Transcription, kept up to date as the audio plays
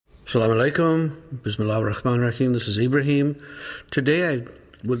Assalamu alaikum, Bismillah ar-Rahman ar-Rahim. This is Ibrahim. Today I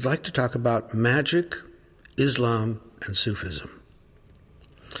would like to talk about magic, Islam, and Sufism.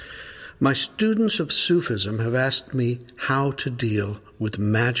 My students of Sufism have asked me how to deal with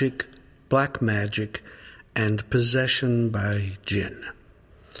magic, black magic, and possession by jinn.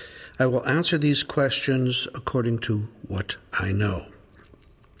 I will answer these questions according to what I know.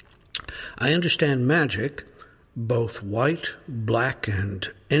 I understand magic, both white, black, and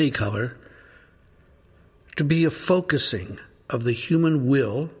any color, to be a focusing of the human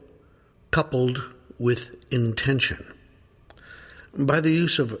will coupled with intention. By the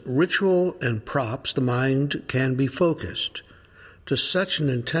use of ritual and props, the mind can be focused to such an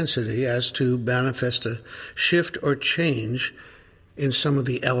intensity as to manifest a shift or change in some of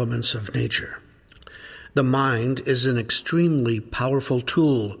the elements of nature. The mind is an extremely powerful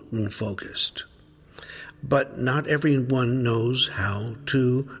tool when focused. But not everyone knows how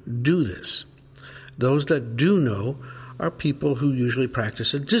to do this. Those that do know are people who usually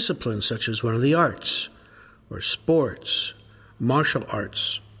practice a discipline such as one of the arts, or sports, martial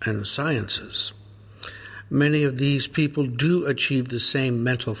arts, and sciences. Many of these people do achieve the same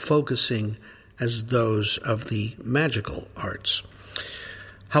mental focusing as those of the magical arts.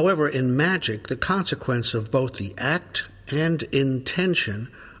 However, in magic, the consequence of both the act and intention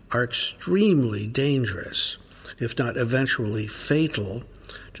are extremely dangerous, if not eventually fatal,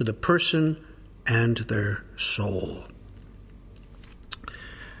 to the person and their soul.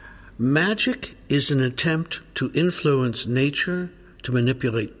 Magic is an attempt to influence nature, to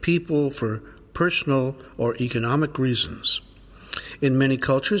manipulate people for personal or economic reasons. In many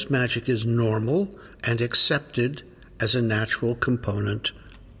cultures, magic is normal and accepted as a natural component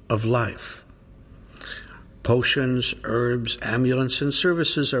of life. Potions, herbs, amulets, and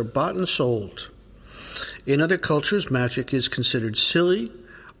services are bought and sold. In other cultures, magic is considered silly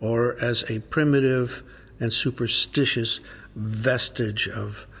or as a primitive and superstitious vestige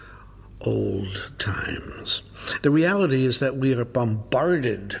of old times. The reality is that we are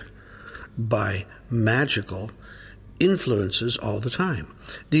bombarded by magical influences all the time.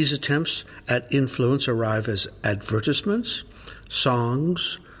 These attempts at influence arrive as advertisements,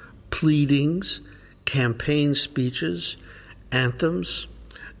 songs, pleadings, campaign speeches, anthems.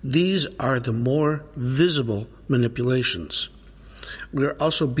 These are the more visible manipulations. We are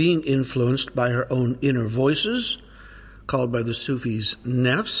also being influenced by our own inner voices, called by the Sufis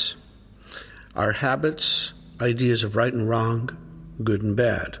nafs, our habits, ideas of right and wrong, good and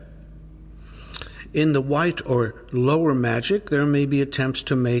bad. In the white or lower magic, there may be attempts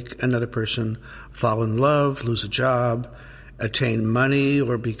to make another person fall in love, lose a job, attain money,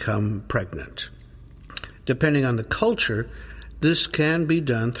 or become pregnant. Depending on the culture, this can be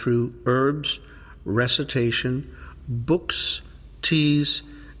done through herbs, recitation, books, teas,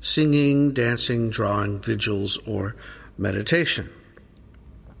 singing, dancing, drawing, vigils, or meditation.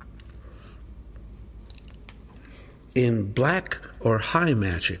 In black or high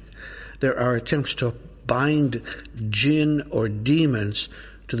magic, there are attempts to bind jinn or demons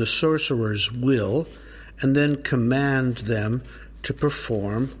to the sorcerer's will and then command them to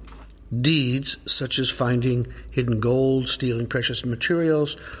perform deeds such as finding hidden gold, stealing precious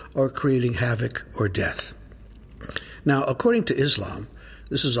materials, or creating havoc or death. Now, according to Islam,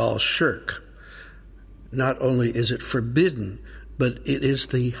 this is all shirk. Not only is it forbidden, but it is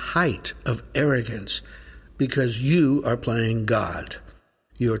the height of arrogance because you are playing God.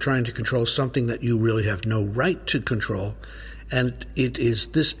 You are trying to control something that you really have no right to control, and it is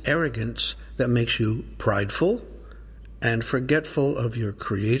this arrogance that makes you prideful and forgetful of your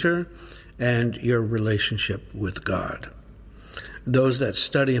Creator and your relationship with God. Those that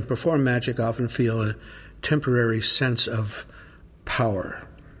study and perform magic often feel a temporary sense of power.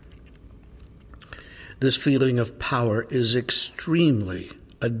 This feeling of power is extremely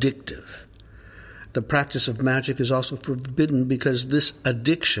addictive. The practice of magic is also forbidden because this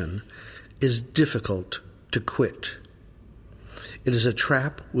addiction is difficult to quit. It is a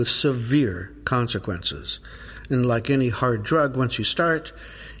trap with severe consequences. And like any hard drug, once you start,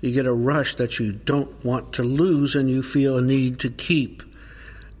 you get a rush that you don't want to lose, and you feel a need to keep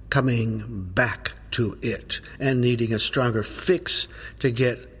coming back to it and needing a stronger fix to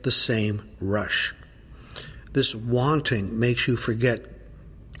get the same rush. This wanting makes you forget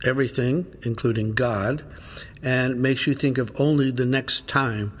everything, including God, and makes you think of only the next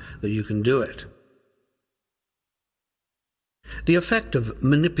time that you can do it. The effect of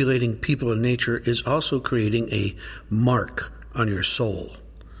manipulating people in nature is also creating a mark on your soul.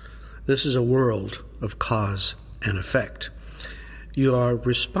 This is a world of cause and effect. You are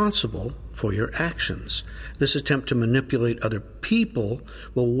responsible for your actions. This attempt to manipulate other people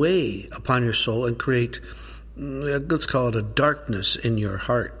will weigh upon your soul and create, let's call it a darkness in your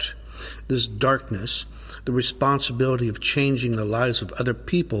heart. This darkness, the responsibility of changing the lives of other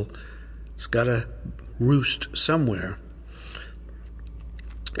people, it's got to roost somewhere.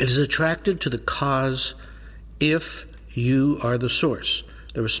 It is attracted to the cause if you are the source.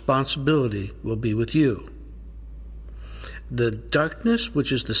 The responsibility will be with you. The darkness,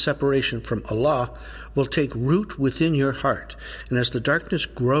 which is the separation from Allah, will take root within your heart. And as the darkness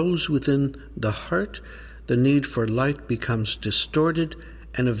grows within the heart, the need for light becomes distorted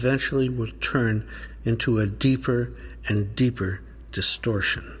and eventually will turn into a deeper and deeper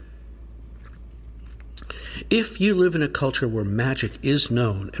distortion. If you live in a culture where magic is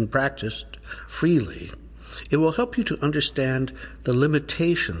known and practiced freely, it will help you to understand the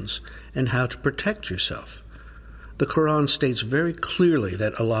limitations and how to protect yourself. The Quran states very clearly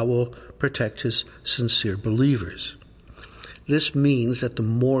that Allah will protect His sincere believers. This means that the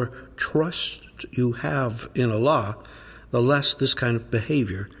more trust you have in Allah, the less this kind of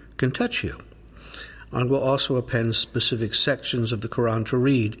behavior can touch you. I will also append specific sections of the Quran to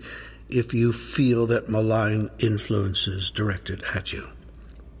read if you feel that malign influence is directed at you.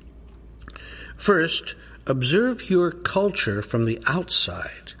 First, observe your culture from the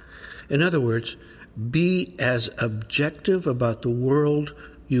outside. In other words, be as objective about the world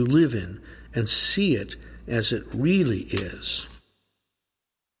you live in and see it as it really is.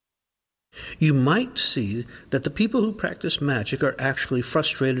 You might see that the people who practice magic are actually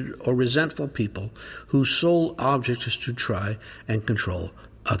frustrated or resentful people whose sole object is to try and control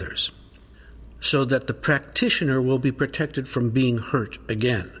others, so that the practitioner will be protected from being hurt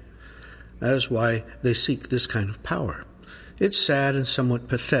again. That is why they seek this kind of power. It's sad and somewhat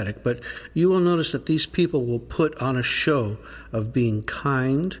pathetic, but you will notice that these people will put on a show of being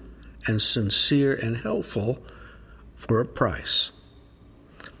kind and sincere and helpful for a price.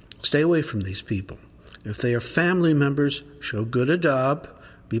 Stay away from these people. If they are family members, show good adab,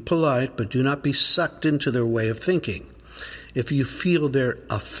 be polite, but do not be sucked into their way of thinking. If you feel their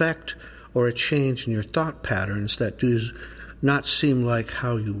effect or a change in your thought patterns that do not seem like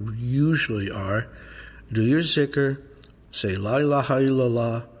how you usually are, do your zikr, say La ilaha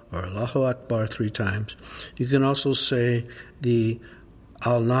illallah or Allahu Akbar 3 times. You can also say the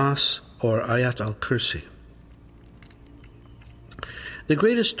Al-Nas or Ayat al-Kursi. The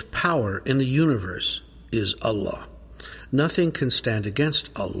greatest power in the universe is Allah. Nothing can stand against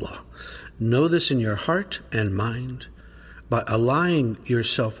Allah. Know this in your heart and mind. By allying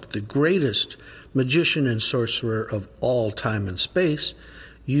yourself with the greatest magician and sorcerer of all time and space,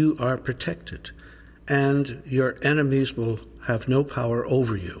 you are protected, and your enemies will have no power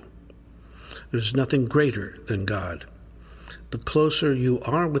over you. There's nothing greater than God. The closer you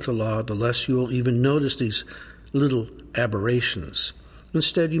are with Allah, the less you will even notice these little aberrations.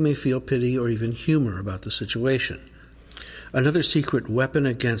 Instead, you may feel pity or even humor about the situation. Another secret weapon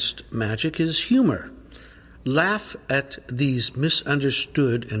against magic is humor. Laugh at these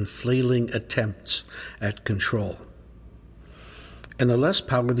misunderstood and flailing attempts at control. And the less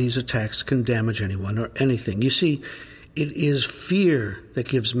power these attacks can damage anyone or anything. You see, it is fear that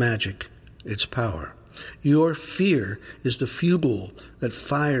gives magic its power. Your fear is the fuel that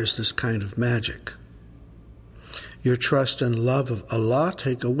fires this kind of magic. Your trust and love of Allah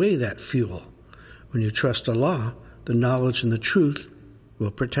take away that fuel. When you trust Allah, the knowledge and the truth will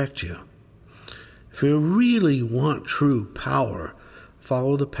protect you. If you really want true power,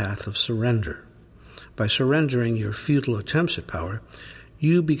 follow the path of surrender. By surrendering your futile attempts at power,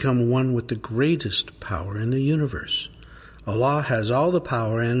 you become one with the greatest power in the universe. Allah has all the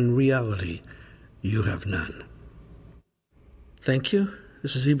power, and in reality, you have none. Thank you.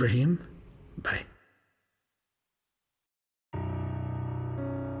 This is Ibrahim. Bye.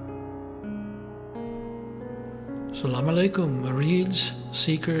 Assalamu alaikum, Marids,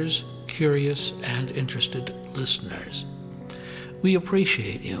 seekers, curious, and interested listeners. We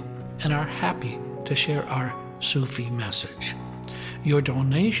appreciate you and are happy to share our Sufi message. Your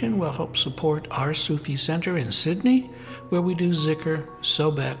donation will help support our Sufi Center in Sydney, where we do zikr,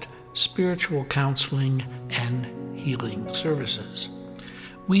 sohbet, spiritual counseling, and healing services.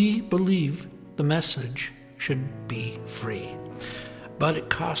 We believe the message should be free, but it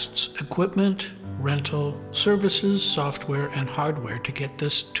costs equipment, rental, services, software, and hardware to get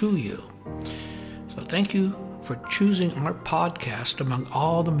this to you. So thank you for choosing our podcast among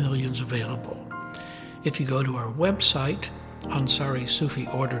all the millions available. If you go to our website,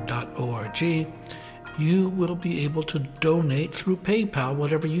 AnsariSufiOrder.org, you will be able to donate through PayPal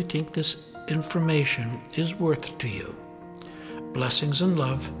whatever you think this information is worth to you. Blessings and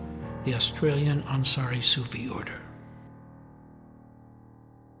love, the Australian Ansari Sufi order.